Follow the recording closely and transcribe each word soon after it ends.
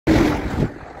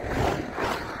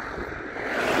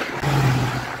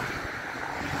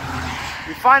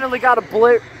finally got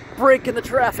a break in the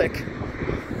traffic.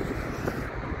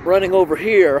 Running over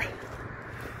here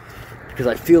because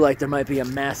I feel like there might be a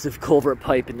massive culvert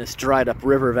pipe in this dried up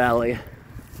river valley.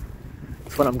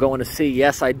 That's what I'm going to see.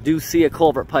 Yes, I do see a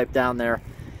culvert pipe down there.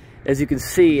 As you can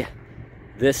see,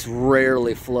 this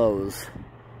rarely flows.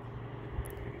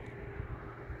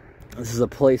 This is a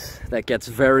place that gets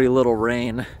very little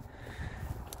rain.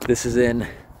 This is in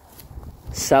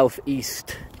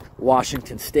southeast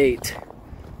Washington State.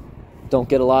 Don't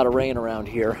get a lot of rain around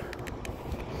here.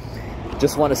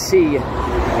 Just want to see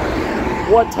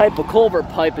what type of culvert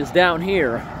pipe is down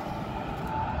here.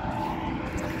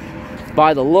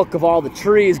 By the look of all the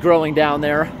trees growing down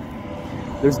there,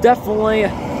 there's definitely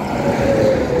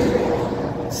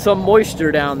some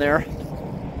moisture down there.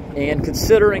 And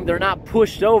considering they're not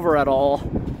pushed over at all,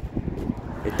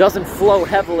 it doesn't flow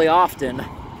heavily often.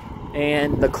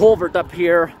 And the culvert up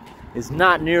here is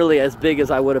not nearly as big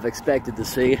as I would have expected to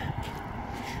see.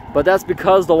 But that's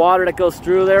because the water that goes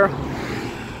through there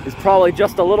is probably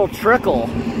just a little trickle.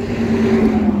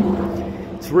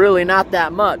 It's really not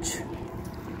that much.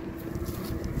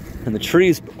 And the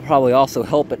trees probably also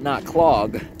help it not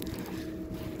clog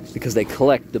because they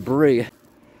collect debris.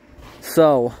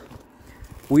 So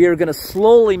we are going to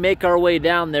slowly make our way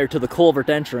down there to the culvert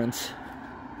entrance.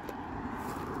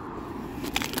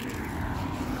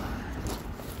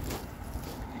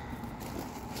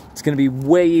 It's going to be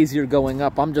way easier going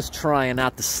up. I'm just trying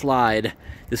not to slide.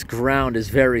 This ground is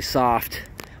very soft.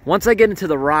 Once I get into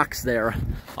the rocks there,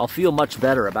 I'll feel much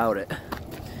better about it.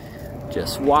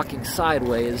 Just walking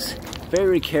sideways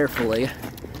very carefully,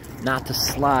 not to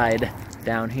slide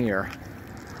down here.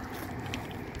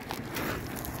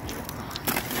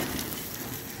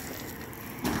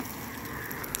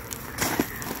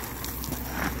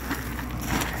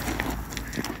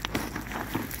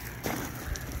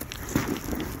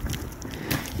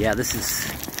 Yeah, this is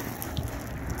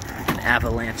an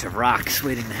avalanche of rocks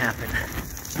waiting to happen.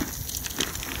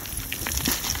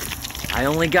 I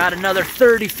only got another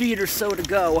 30 feet or so to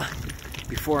go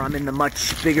before I'm in the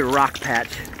much bigger rock patch.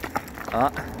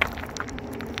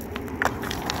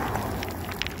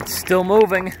 It's still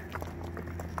moving.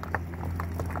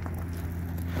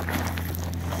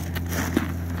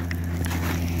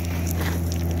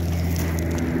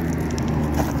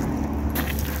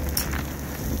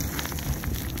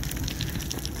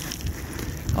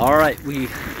 All right, we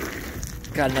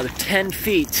got another 10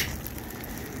 feet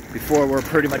before we're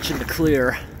pretty much in the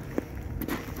clear.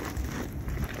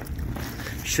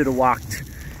 Should have walked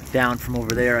down from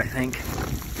over there, I think.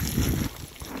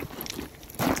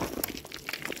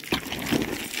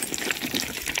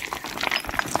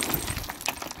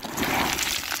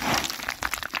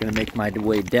 Gonna make my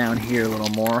way down here a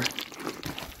little more.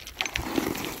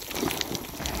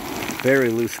 Very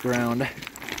loose ground.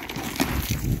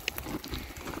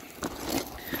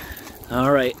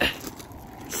 All right.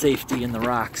 Safety in the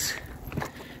rocks.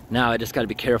 Now I just got to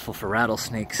be careful for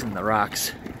rattlesnakes in the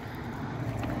rocks.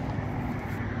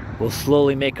 We'll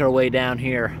slowly make our way down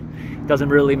here. Doesn't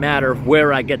really matter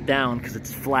where I get down because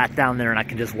it's flat down there and I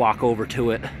can just walk over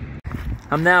to it.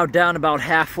 I'm now down about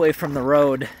halfway from the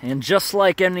road, and just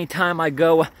like any time I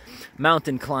go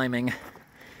mountain climbing,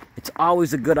 it's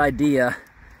always a good idea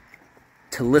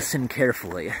to listen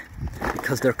carefully,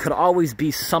 because there could always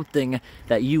be something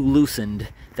that you loosened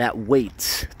that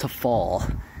waits to fall.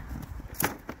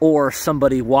 Or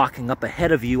somebody walking up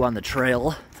ahead of you on the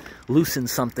trail loosened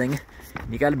something.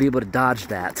 You got to be able to dodge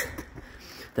that.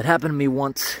 That happened to me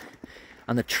once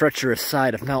on the treacherous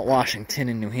side of Mount Washington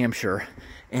in New Hampshire,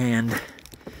 and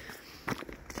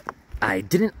I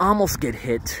didn't almost get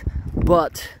hit,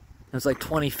 but it was like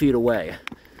 20 feet away.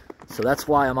 So that's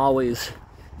why I'm always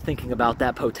thinking about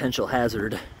that potential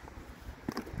hazard.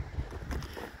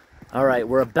 All right,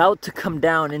 we're about to come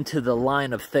down into the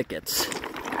line of thickets.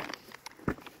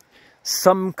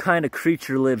 Some kind of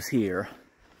creature lives here.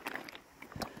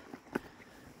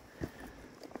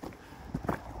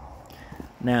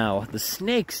 Now, the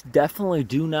snakes definitely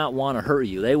do not want to hurt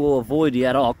you. They will avoid you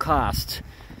at all costs.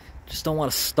 Just don't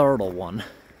want to startle one.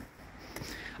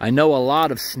 I know a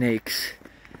lot of snakes,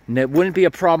 and it wouldn't be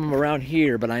a problem around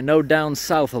here, but I know down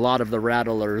south a lot of the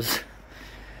rattlers,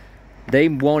 they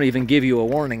won't even give you a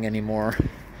warning anymore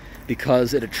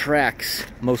because it attracts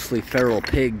mostly feral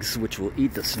pigs, which will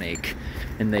eat the snake,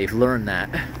 and they've learned that.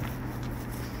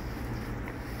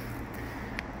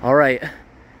 All right,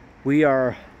 we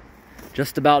are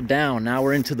just about down. Now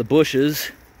we're into the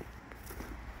bushes.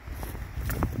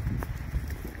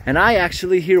 And I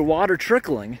actually hear water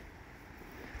trickling.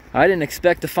 I didn't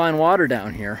expect to find water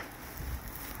down here,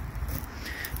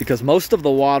 because most of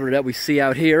the water that we see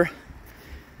out here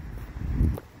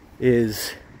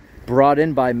is brought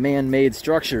in by man-made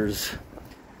structures.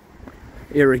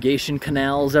 Irrigation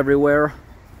canals everywhere,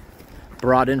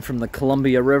 brought in from the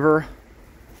Columbia River.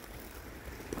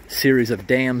 Series of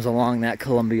dams along that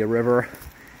Columbia River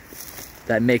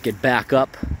that make it back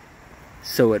up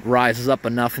so it rises up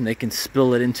enough and they can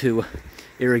spill it into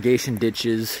irrigation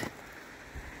ditches,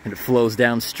 and it flows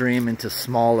downstream into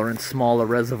smaller and smaller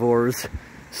reservoirs,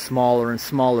 smaller and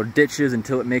smaller ditches,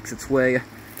 until it makes its way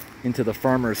into the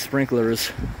farmers'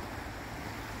 sprinklers.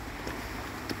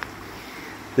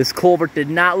 This culvert did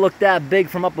not look that big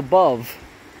from up above.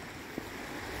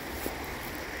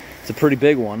 It's a pretty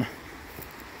big one.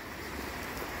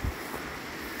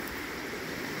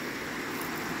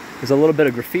 There's a little bit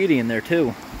of graffiti in there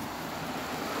too.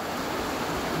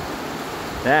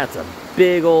 That's a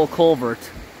big old culvert.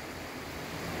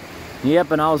 Yep,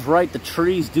 and I was right, the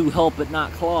trees do help it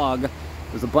not clog.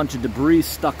 There's a bunch of debris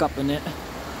stuck up in it.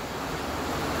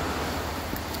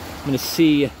 I'm gonna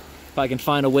see if I can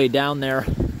find a way down there.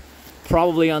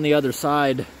 Probably on the other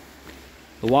side.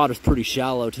 The water's pretty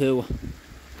shallow too.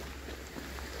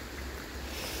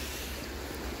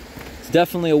 It's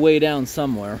definitely a way down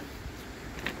somewhere.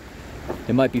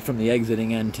 It might be from the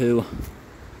exiting end too.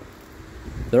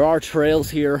 There are trails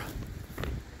here,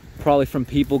 probably from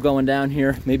people going down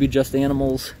here, maybe just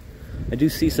animals. I do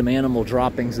see some animal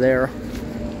droppings there.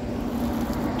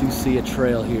 Do see a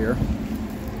trail here.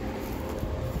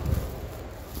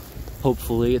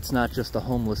 Hopefully it's not just a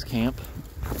homeless camp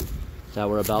that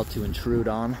we're about to intrude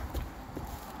on.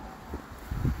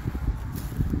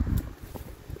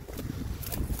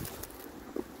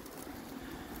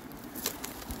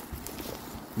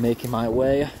 Making my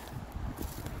way.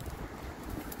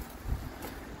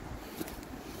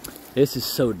 This is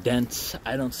so dense,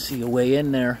 I don't see a way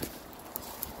in there.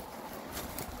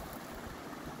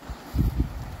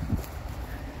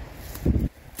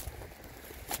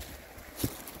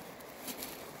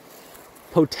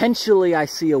 Potentially I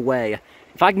see a way.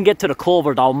 If I can get to the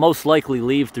culvert, I'll most likely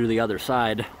leave through the other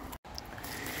side.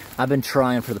 I've been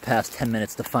trying for the past 10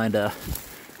 minutes to find a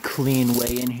clean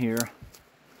way in here.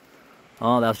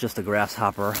 Oh, that was just a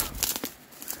grasshopper.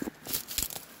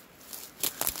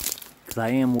 Because I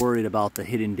am worried about the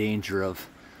hidden danger of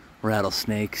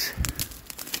rattlesnakes.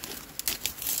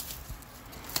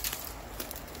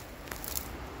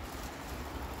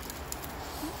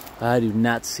 I do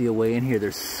not see a way in here.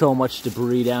 There's so much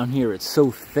debris down here. It's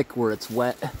so thick where it's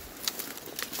wet.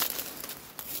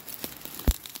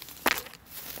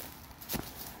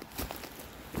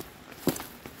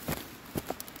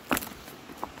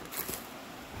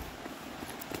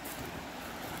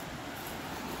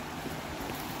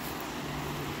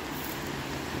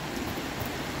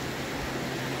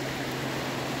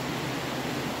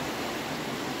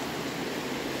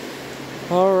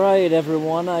 All right,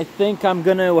 everyone, I think I'm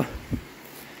gonna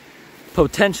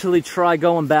potentially try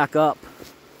going back up,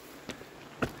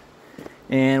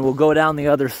 and we'll go down the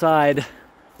other side,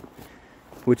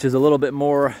 which is a little bit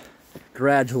more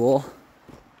gradual.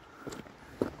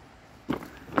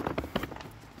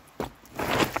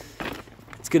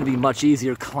 It's gonna be much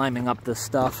easier climbing up this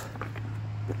stuff.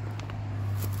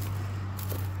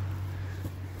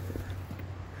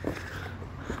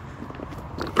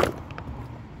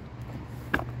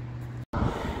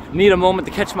 Need a moment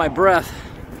to catch my breath.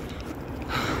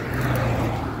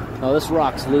 Oh, this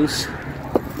rock's loose.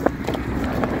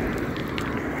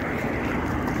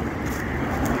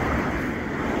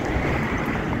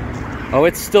 Oh,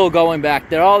 it's still going back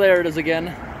there. Oh, there it is again.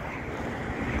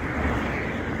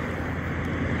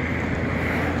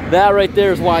 That right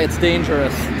there is why it's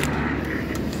dangerous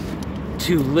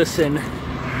to listen,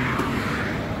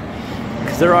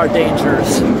 because there are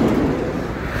dangers.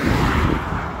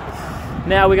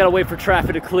 Now we gotta wait for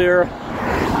traffic to clear,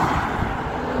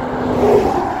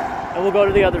 and we'll go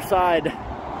to the other side.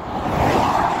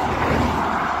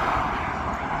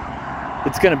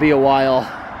 It's gonna be a while.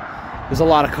 There's a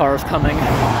lot of cars coming.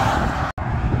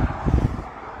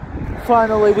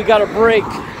 Finally, we got a break.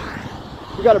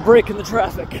 We got a break in the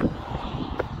traffic.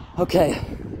 Okay,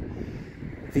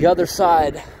 the other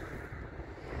side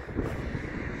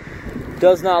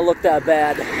does not look that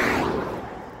bad.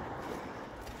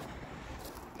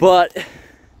 But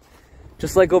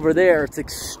just like over there, it's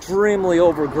extremely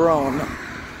overgrown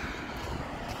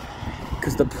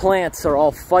because the plants are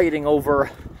all fighting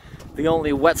over the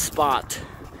only wet spot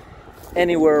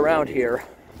anywhere around here.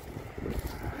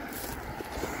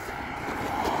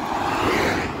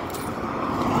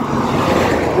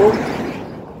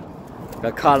 Whoa.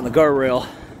 Got caught in the guardrail.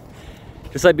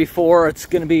 Just like before, it's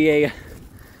going to be a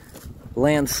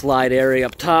landslide area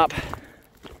up top.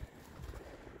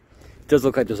 does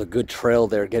look like there's a good trail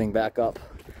there getting back up.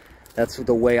 That's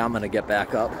the way I'm gonna get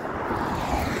back up.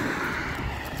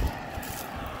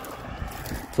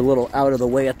 It's a little out of the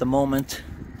way at the moment.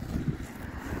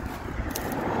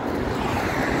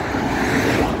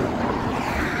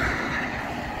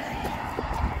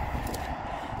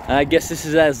 I guess this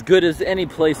is as good as any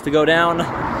place to go down.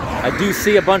 I do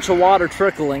see a bunch of water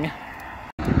trickling.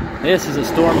 This is a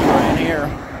storm drain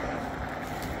here.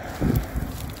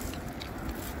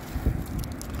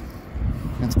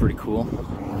 That's pretty cool.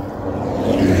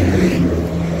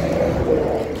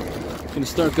 Gonna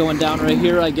start going down right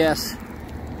here, I guess,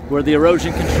 where the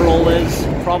erosion control is.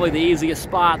 Probably the easiest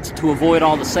spot to avoid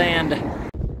all the sand.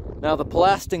 Now the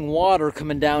blasting water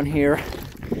coming down here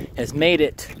has made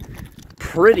it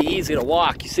pretty easy to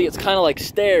walk. You see, it's kind of like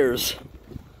stairs.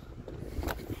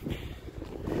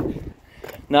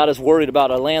 Not as worried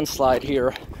about a landslide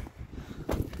here.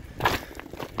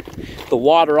 The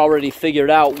water already figured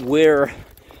out where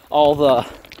all the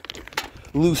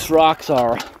loose rocks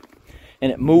are,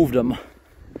 and it moved them.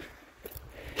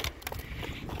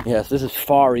 Yes, this is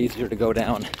far easier to go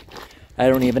down. I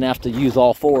don't even have to use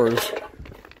all fours.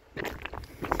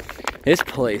 This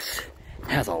place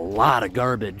has a lot of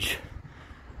garbage.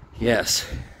 Yes,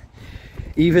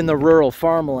 even the rural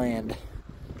farmland,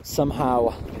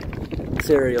 somehow this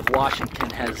area of Washington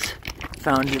has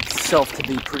found itself to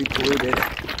be pretty polluted.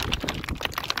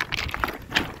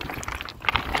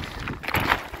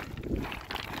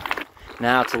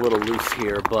 Now it's a little loose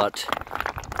here, but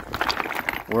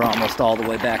we're almost all the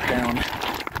way back down.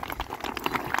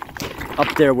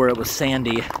 Up there where it was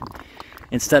sandy,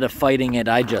 instead of fighting it,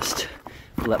 I just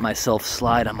let myself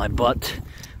slide on my butt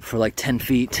for like 10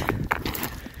 feet.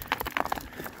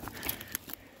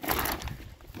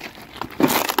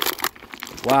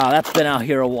 Wow, that's been out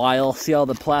here a while. See how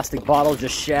the plastic bottle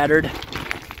just shattered?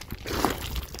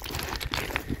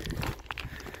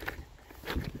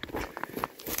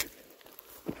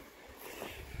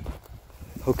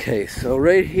 Okay, so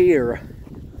right here,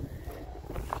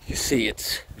 you see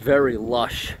it's very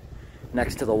lush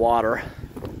next to the water.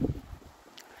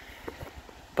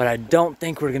 But I don't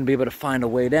think we're going to be able to find a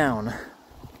way down.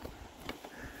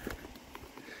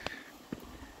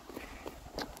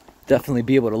 Definitely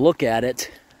be able to look at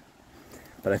it,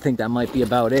 but I think that might be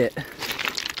about it.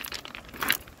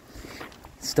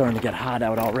 It's starting to get hot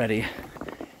out already.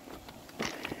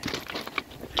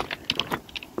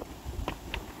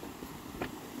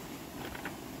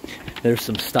 There's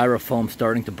some styrofoam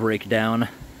starting to break down.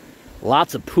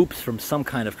 Lots of poops from some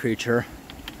kind of creature.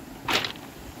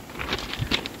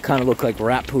 Kind of look like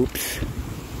rat poops.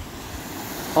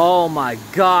 Oh my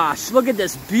gosh, look at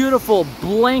this beautiful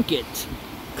blanket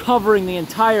covering the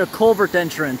entire culvert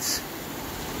entrance.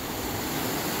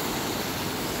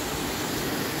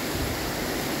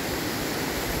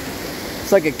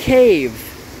 It's like a cave.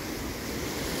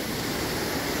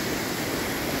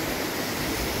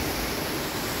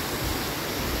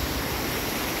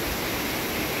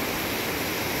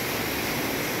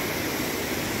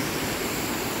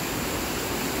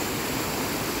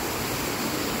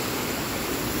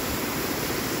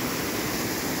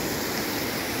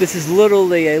 This is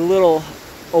literally a little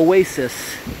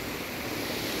oasis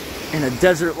in a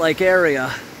desert-like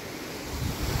area.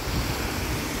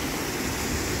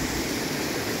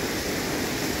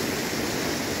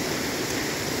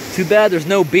 Too bad there's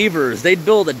no beavers. They'd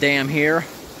build a dam here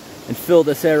and fill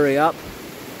this area up.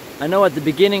 I know at the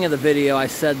beginning of the video I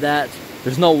said that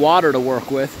there's no water to work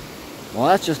with. Well,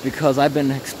 that's just because I've been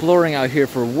exploring out here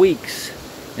for weeks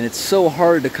and it's so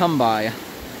hard to come by.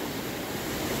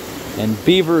 And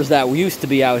beavers that used to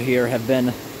be out here have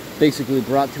been basically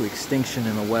brought to extinction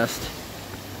in the West.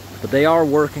 But they are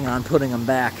working on putting them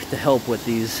back to help with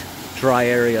these dry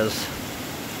areas.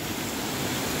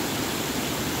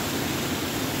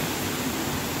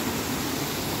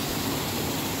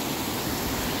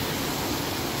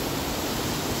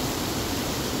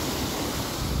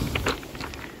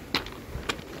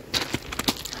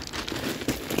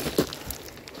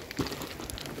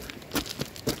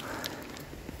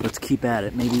 Let's keep at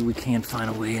it. Maybe we can find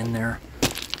a way in there.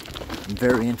 I'm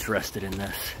very interested in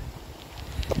this.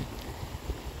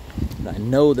 I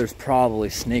know there's probably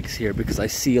snakes here because I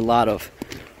see a lot of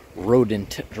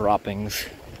rodent droppings.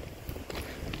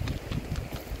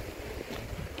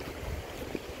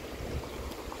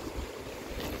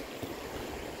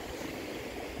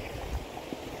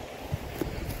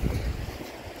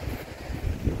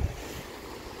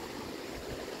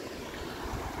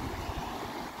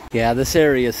 Yeah, this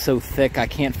area is so thick I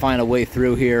can't find a way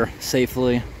through here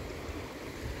safely.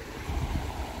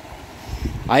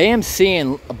 I am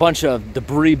seeing a bunch of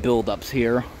debris buildups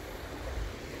here.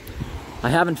 I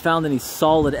haven't found any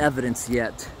solid evidence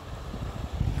yet,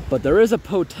 but there is a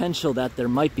potential that there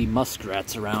might be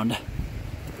muskrats around.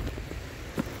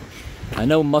 I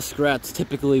know muskrats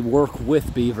typically work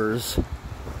with beavers,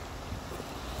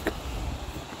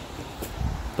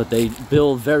 but they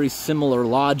build very similar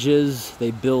lodges,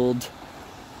 they build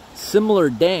similar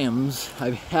dams.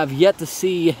 I have yet to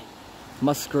see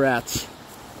muskrats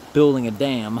building a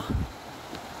dam,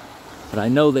 but I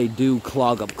know they do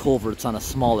clog up culverts on a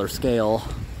smaller scale,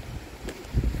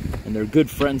 and they're good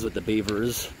friends with the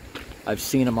beavers. I've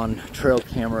seen them on trail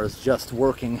cameras just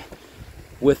working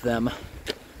with them.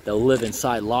 They'll live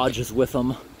inside lodges with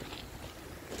them.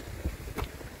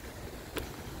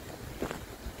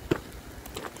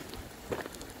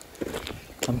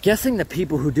 I'm guessing the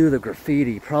people who do the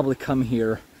graffiti probably come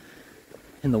here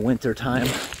in the winter time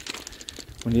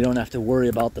when you don't have to worry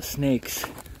about the snakes.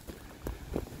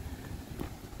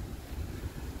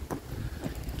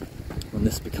 When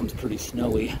this becomes pretty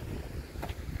snowy.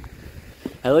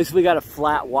 At least we got a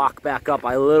flat walk back up.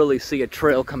 I literally see a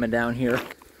trail coming down here.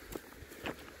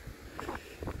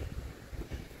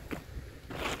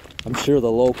 I'm sure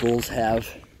the locals have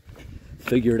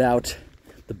figured out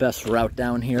the best route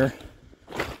down here,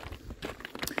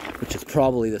 which is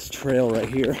probably this trail right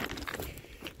here.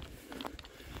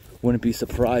 Wouldn't be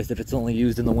surprised if it's only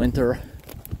used in the winter.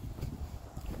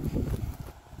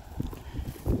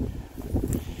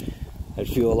 I'd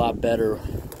feel a lot better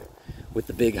with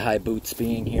the big high boots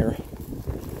being here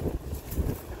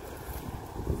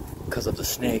because of the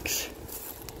snakes.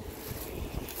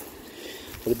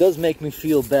 But it does make me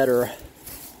feel better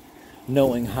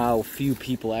knowing how few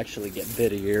people actually get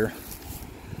bit here.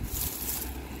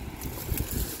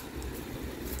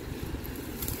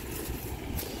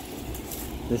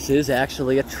 This is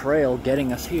actually a trail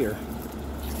getting us here.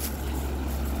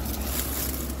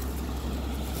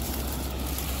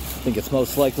 I think it's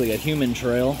most likely a human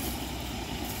trail.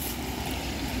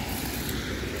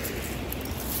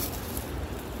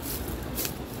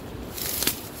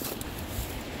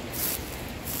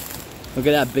 Look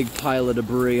at that big pile of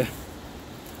debris.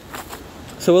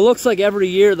 So it looks like every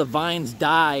year the vines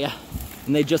die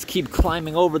and they just keep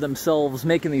climbing over themselves,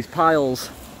 making these piles.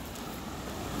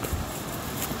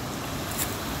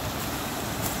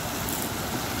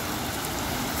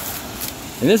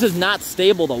 And this is not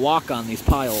stable to walk on, these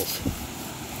piles.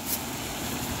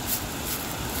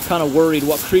 Kind of worried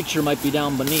what creature might be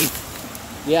down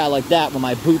beneath. Yeah, like that, when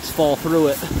my boots fall through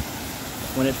it.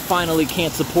 When it finally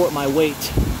can't support my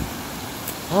weight.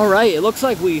 All right, it looks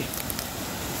like we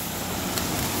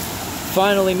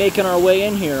finally making our way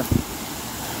in here.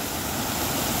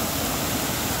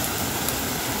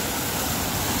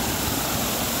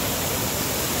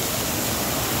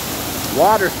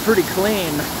 Water's pretty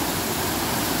clean.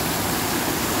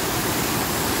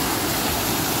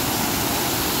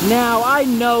 Now, I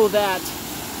know that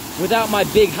without my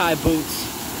big high boots,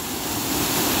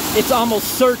 it's almost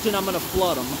certain I'm gonna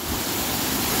flood them.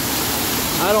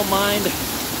 I don't mind.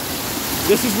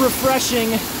 This is refreshing.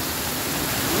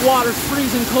 Water's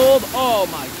freezing cold. Oh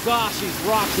my gosh, these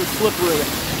rocks are slippery.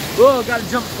 Oh, gotta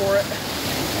jump for it.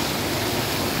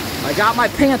 I got my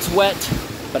pants wet,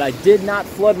 but I did not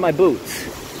flood my boots.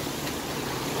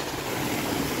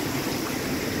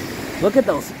 Look at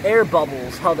those air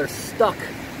bubbles, how they're stuck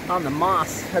on the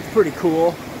moss. That's pretty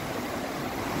cool.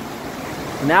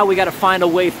 Now we gotta find a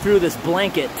way through this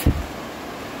blanket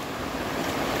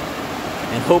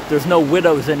and hope there's no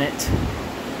widows in it.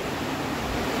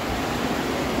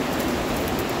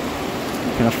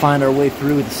 Gonna find our way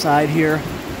through the side here.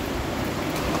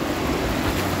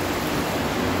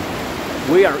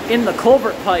 We are in the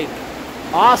culvert pipe.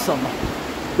 Awesome.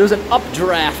 There's an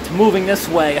updraft moving this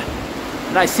way.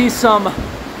 And I see some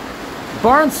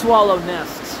barn swallow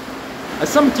nests. I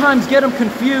sometimes get them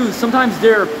confused. Sometimes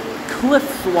they're cliff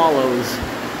swallows.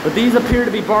 But these appear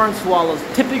to be barn swallows.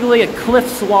 Typically a cliff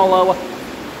swallow,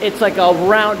 it's like a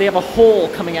round, they have a hole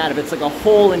coming out of it. It's like a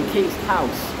hole encased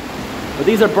house. But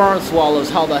these are barn swallows,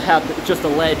 how they have just a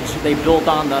ledge they built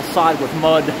on the side with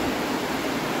mud.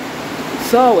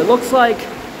 So it looks like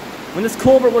when this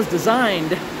culvert was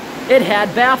designed, it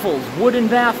had baffles, wooden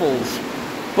baffles,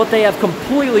 but they have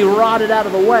completely rotted out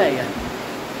of the way.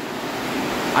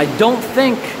 I don't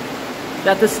think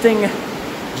that this thing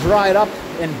dried up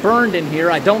and burned in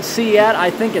here. I don't see yet. I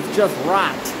think it's just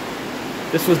rot.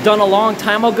 This was done a long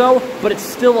time ago, but it's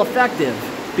still effective.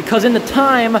 Because in the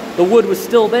time the wood was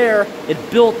still there, it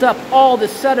built up all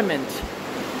this sediment.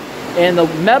 And the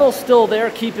metal's still there,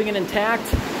 keeping it intact.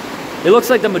 It looks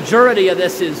like the majority of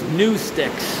this is new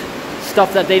sticks,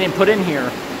 stuff that they didn't put in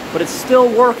here. But it's still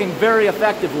working very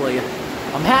effectively.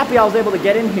 I'm happy I was able to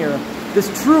get in here.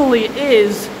 This truly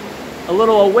is a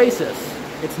little oasis.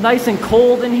 It's nice and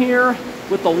cold in here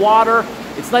with the water.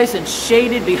 It's nice and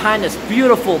shaded behind this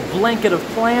beautiful blanket of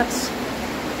plants.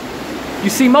 You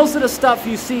see, most of the stuff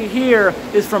you see here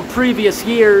is from previous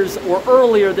years or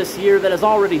earlier this year that has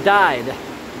already died.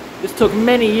 This took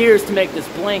many years to make this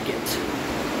blanket.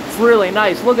 It's really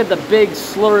nice. Look at the big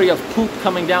slurry of poop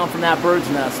coming down from that bird's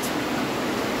nest.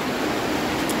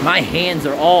 My hands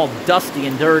are all dusty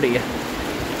and dirty.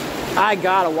 I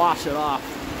gotta wash it off.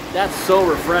 That's so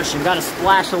refreshing. Gotta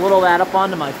splash a little of that up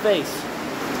onto my face.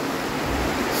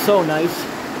 So nice.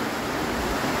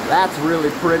 That's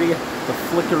really pretty. The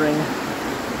flickering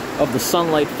of the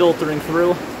sunlight filtering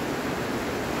through.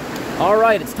 All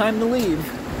right, it's time to leave.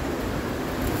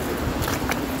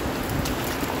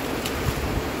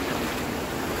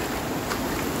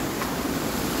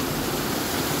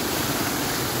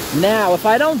 Now, if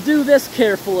I don't do this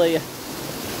carefully,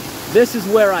 this is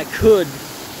where I could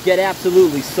get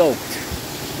absolutely soaked.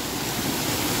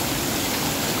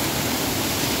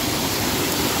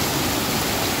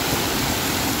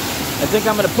 I think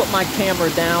I'm gonna put my camera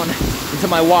down into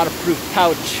my waterproof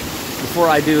pouch before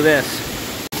I do this.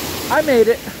 I made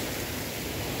it.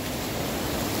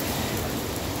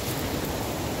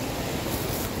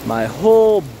 My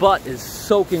whole butt is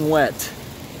soaking wet.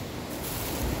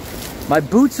 My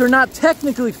boots are not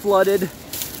technically flooded,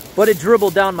 but it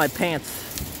dribbled down my pants.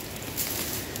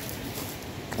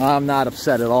 I'm not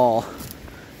upset at all.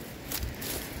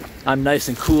 I'm nice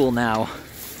and cool now.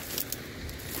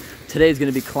 Today's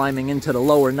gonna be climbing into the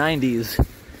lower 90s.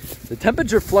 The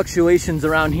temperature fluctuations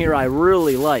around here I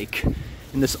really like.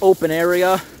 In this open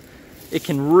area, it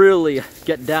can really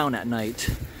get down at night,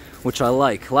 which I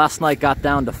like. Last night got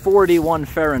down to 41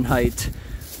 Fahrenheit.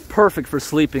 Perfect for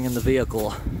sleeping in the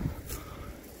vehicle.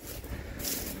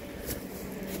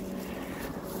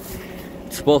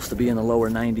 It's supposed to be in the lower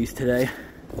 90s today.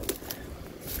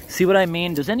 See what I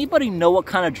mean? Does anybody know what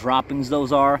kind of droppings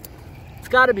those are? It's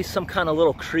got to be some kind of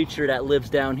little creature that lives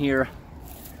down here.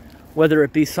 Whether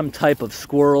it be some type of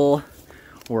squirrel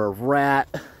or a rat,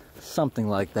 something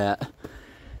like that.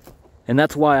 And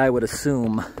that's why I would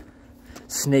assume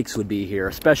snakes would be here,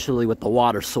 especially with the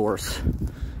water source.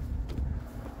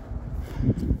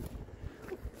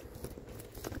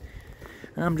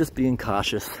 I'm just being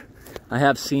cautious. I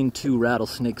have seen 2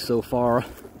 rattlesnakes so far,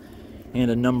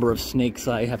 and a number of snakes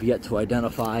I have yet to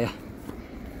identify.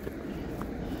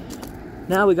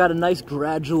 Now we got a nice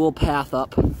gradual path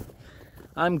up.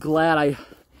 I'm glad I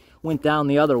went down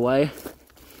the other way,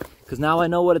 because now I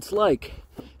know what it's like.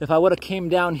 If I would have came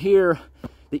down here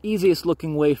the easiest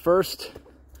looking way first,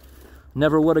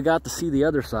 never would have got to see the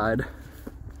other side.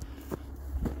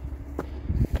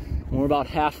 We're about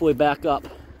halfway back up.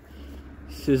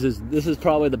 This is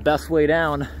probably the best way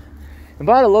down. And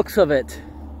by the looks of it,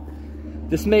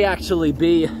 this may actually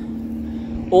be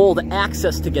old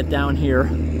access to get down here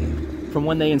from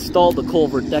when they installed the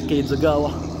culvert decades ago.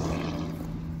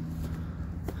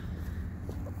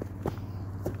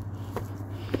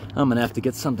 I'm gonna have to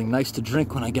get something nice to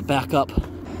drink when I get back up.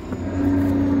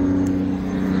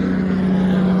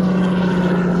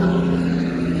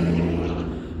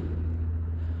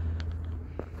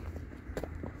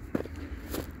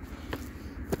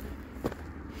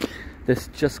 This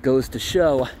just goes to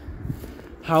show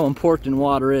how important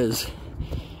water is.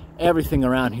 Everything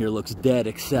around here looks dead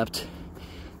except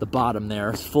the bottom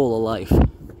there is full of life.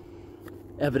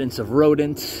 Evidence of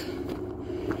rodents.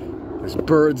 There's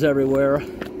birds everywhere.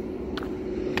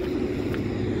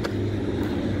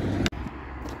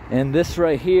 And this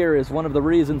right here is one of the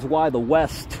reasons why the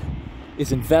West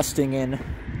is investing in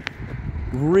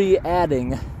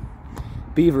re-adding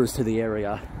beavers to the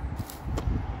area.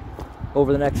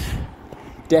 Over the next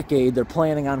decade, they're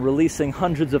planning on releasing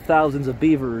hundreds of thousands of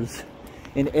beavers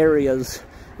in areas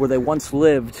where they once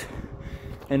lived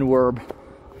and were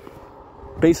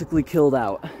basically killed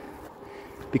out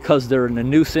because they're a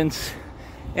nuisance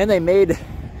and they made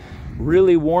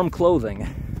really warm clothing.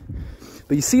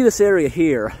 But you see this area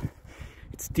here,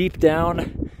 it's deep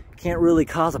down, can't really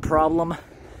cause a problem.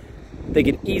 They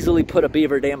could easily put a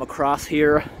beaver dam across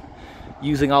here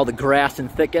using all the grass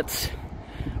and thickets,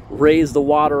 raise the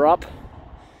water up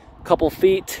a couple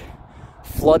feet,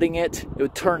 flooding it. It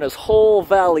would turn this whole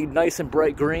valley nice and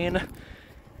bright green,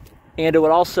 and it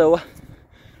would also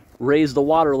raise the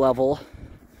water level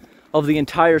of the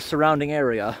entire surrounding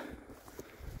area.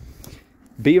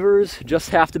 Beavers just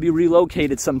have to be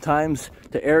relocated sometimes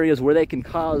to areas where they can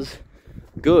cause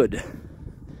good.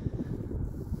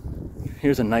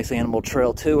 Here's a nice animal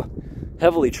trail too,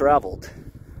 heavily traveled.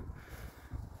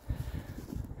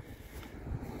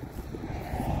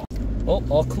 Oh,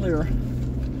 all clear.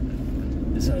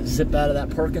 Just gonna zip out of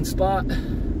that parking spot.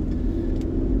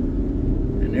 And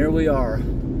there we are.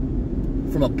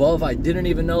 From above, I didn't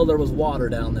even know there was water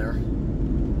down there.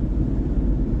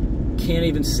 Can't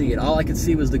even see it. All I could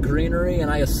see was the greenery,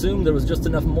 and I assumed there was just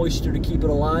enough moisture to keep it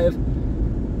alive.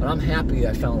 But I'm happy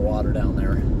I found water down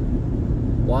there.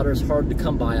 Water's hard to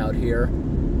come by out here.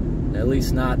 At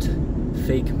least not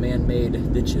fake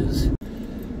man-made ditches.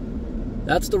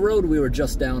 That's the road we were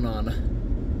just down on.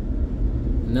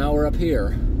 Now we're up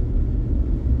here.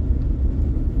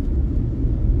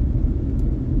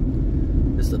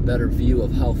 Just a better view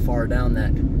of how far down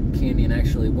that canyon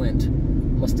actually went.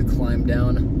 Must have climbed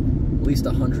down at least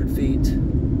 100 feet.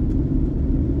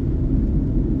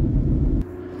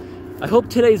 I hope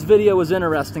today's video was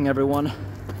interesting, everyone.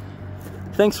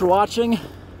 Thanks for watching,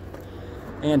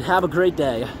 and have a great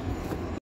day.